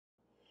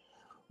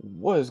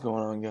What is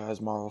going on,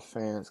 guys? Marvel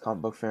fans,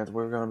 comic book fans.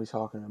 We're going to be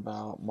talking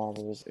about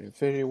Marvel's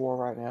Infinity War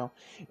right now,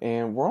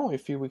 and we're only a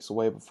few weeks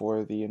away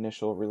before the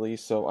initial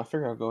release, so I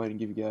figure I'll go ahead and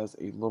give you guys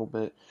a little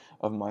bit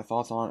of my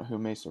thoughts on it, who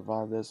may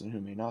survive this and who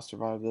may not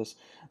survive this.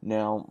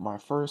 Now, my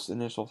first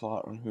initial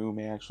thought on who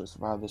may actually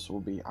survive this will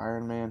be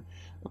Iron Man,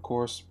 of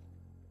course,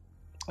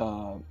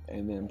 and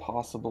then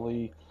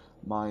possibly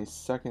my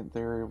second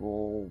theory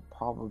will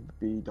probably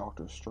be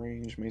Doctor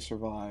Strange may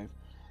survive,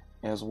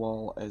 as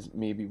well as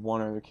maybe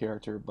one other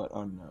character, but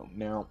unknown.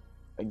 Now,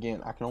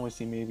 again, I can only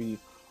see maybe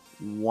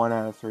one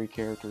out of three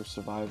characters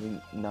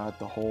surviving, not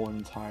the whole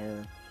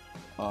entire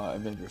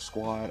Avengers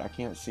squad. I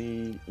can't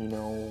see,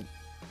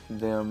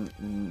 them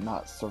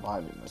not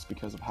surviving this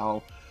because of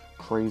how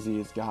crazy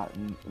it's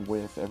gotten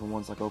with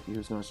everyone's like, okay,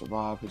 who's going to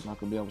survive, who's not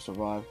going to be able to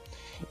survive.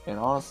 And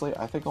honestly,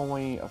 I think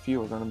only a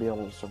few are going to be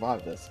able to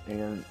survive this.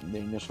 And the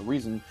initial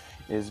reason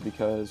is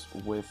because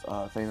with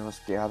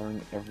Thanos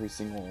gathering every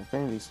single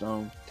Infinity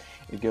Stone,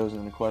 it goes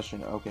into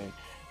question, okay,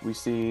 we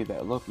see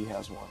that Loki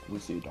has one. We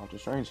see Doctor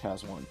Strange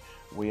has one.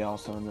 We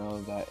also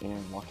know that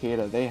in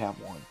Wakanda they have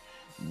one.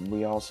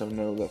 We also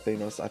know that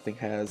Thanos,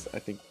 has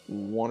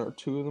one or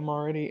two of them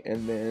already,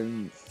 and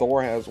then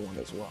Thor has one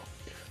as well.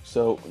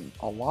 So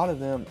a lot of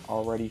them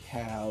already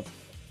have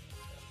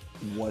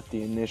what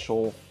the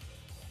initial,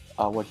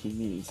 what he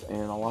needs,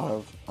 and a lot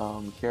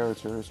of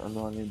characters are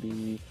going to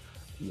be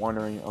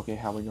wondering, okay,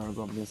 how are we going to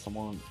go up against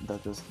someone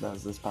that's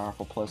this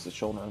powerful, plus the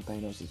children of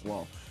Thanos as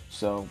well.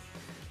 So,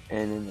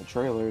 and in the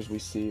trailers, we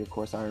see, of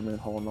course, Iron Man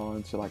holding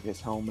on to like his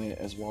helmet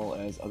as well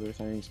as other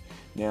things.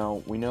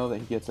 Now we know that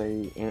he gets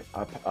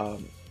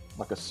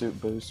like a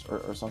suit boost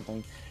or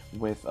something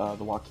with the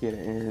Wakanda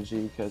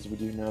energy, because we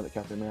do know that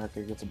Captain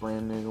America gets a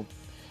brand new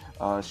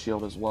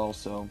shield as well.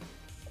 So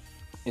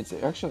it's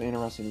actually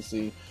interesting to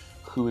see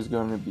who is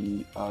going to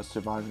be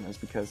surviving this,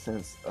 because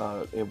since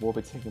it will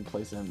be taking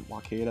place in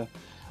Wakanda,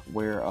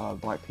 where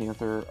Black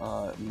Panther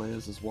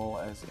lives, as well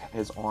as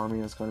his army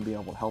is going to be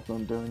able to help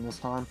them during this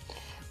time.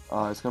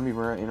 It's going to be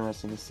very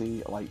interesting to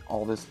see, like,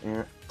 all this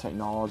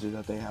technology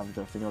that they have at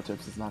their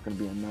fingertips is not going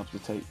to be enough to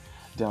take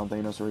down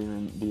Thanos or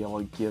even be able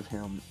to give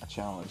him a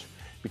challenge,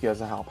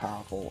 because of how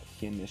powerful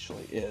he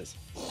initially is.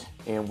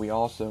 And we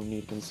also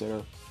need to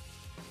consider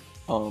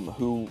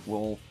who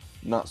will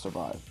not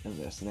survive in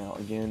this. Now,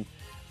 again,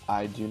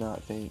 I do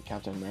not think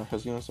Captain America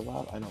is going to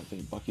survive. I don't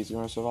think Bucky's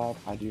going to survive.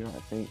 I do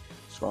not think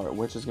Scarlet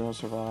Witch is going to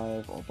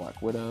survive, or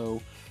Black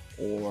Widow,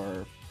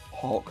 or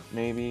Hulk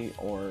maybe,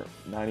 or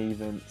not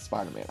even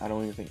Spider-Man. I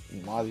don't even think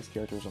a lot of these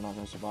characters are not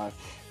going to survive.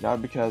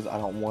 Not because I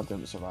don't want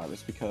them to survive.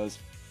 It's because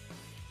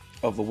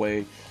of the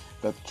way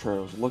that the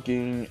trailer's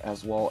looking,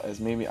 as well as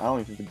maybe I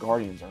don't even think the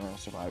Guardians are going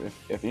to survive.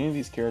 If any of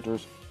these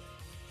characters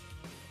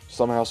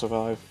somehow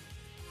survive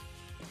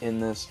in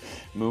this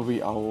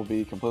movie, I will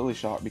be completely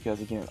shocked,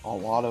 because again, a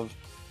lot of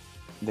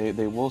they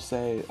will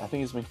say, I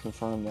think it's been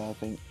confirmed that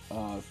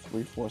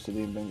 3/4 of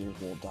the Avengers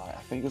will die.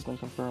 I think it's been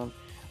confirmed.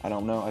 I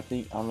don't know. I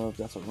don't know if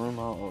that's a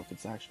rumor or if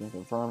it's actually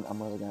been confirmed.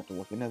 I'm really gonna have to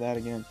look into that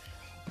again.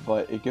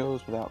 But it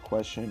goes without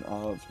question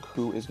of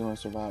who is going to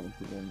survive and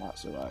who will not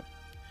survive.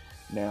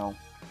 Now,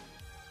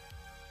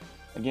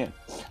 again,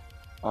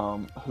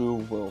 who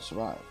will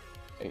survive?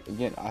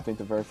 Again, I think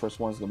the very first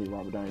one is going to be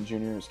Robert Downey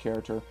Jr.'s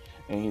character,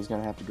 and he's going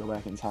to have to go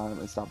back in time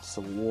and stop the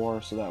Civil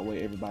War, so that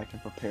way everybody can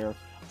prepare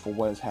for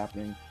what is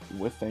happening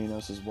with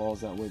Thanos, as well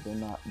as that way they're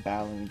not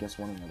battling against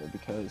one another,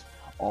 because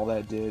all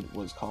that did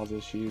was cause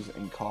issues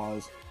and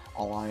cause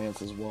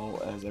alliance, as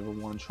well as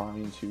everyone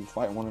trying to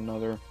fight one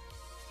another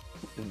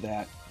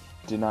that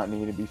did not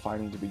need to be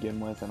fighting to begin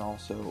with, and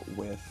also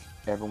with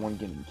everyone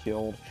getting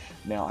killed.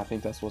 Now, I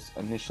think that's what's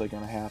initially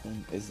going to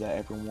happen, is that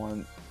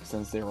everyone,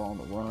 since they were on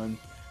the run,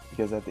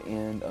 because at the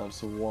end of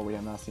Civil War, we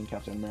have not seen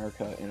Captain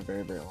America in a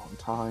very, very long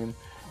time,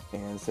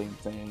 and same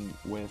thing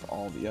with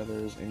all the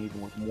others, and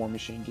even with War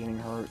Machine getting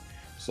hurt.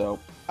 So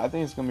I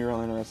think it's going to be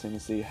really interesting to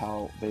see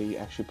how they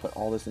actually put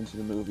all this into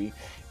the movie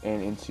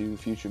and into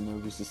future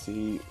movies, to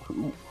see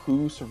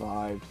who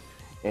survived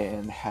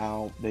and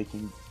how they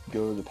can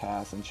go to the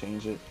past and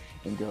change it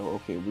and go,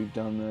 okay, we've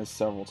done this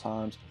several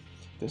times.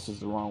 This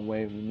is the wrong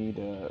way. We need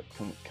to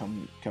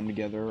come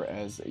together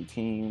as a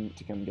team,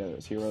 to come together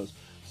as heroes,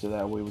 so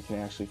that way we can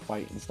actually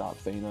fight and stop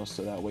Thanos,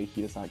 so that way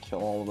he does not kill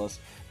all of us,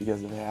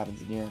 because if it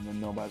happens again,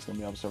 then nobody's going to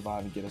be able to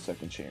survive and get a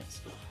second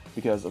chance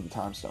because of the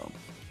Time Stone.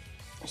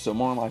 So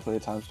more than likely,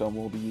 the Time Stone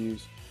will be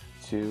used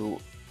to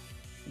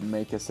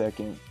make a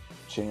second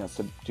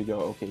chance to go,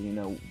 okay,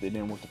 they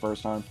didn't work the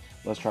first time,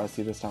 let's try to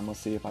see this time, let's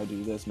see if I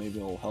do this, maybe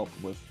it'll help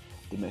with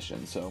the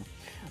mission. So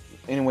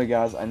anyway,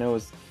 guys, I know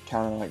it's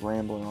kind of like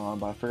rambling on,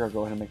 but I figure I'll go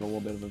ahead and make a little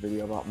bit of a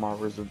video about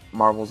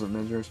Marvel's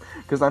Avengers,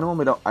 because I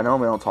normally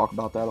don't talk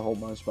about that a whole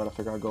bunch, but I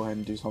figure I'll go ahead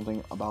and do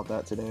something about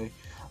that today.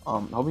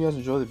 Hope you guys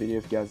enjoyed the video.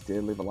 If you guys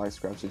did, leave a like,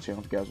 subscribe to the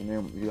channel if you guys are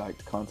new, if you like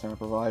the content I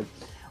provide.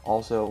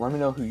 Also, let me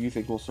know who you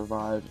think will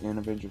survive in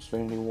Avengers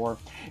Infinity War,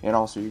 and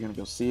also you're going to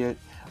go see it.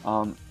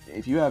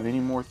 If you have any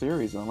more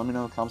theories, then let me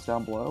know in the comments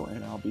down below,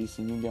 and I'll be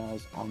seeing you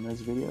guys on the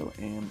next video.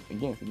 And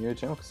again, if you're new to the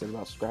channel, consider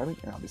about subscribing,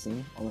 and I'll be seeing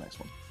you on the next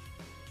one.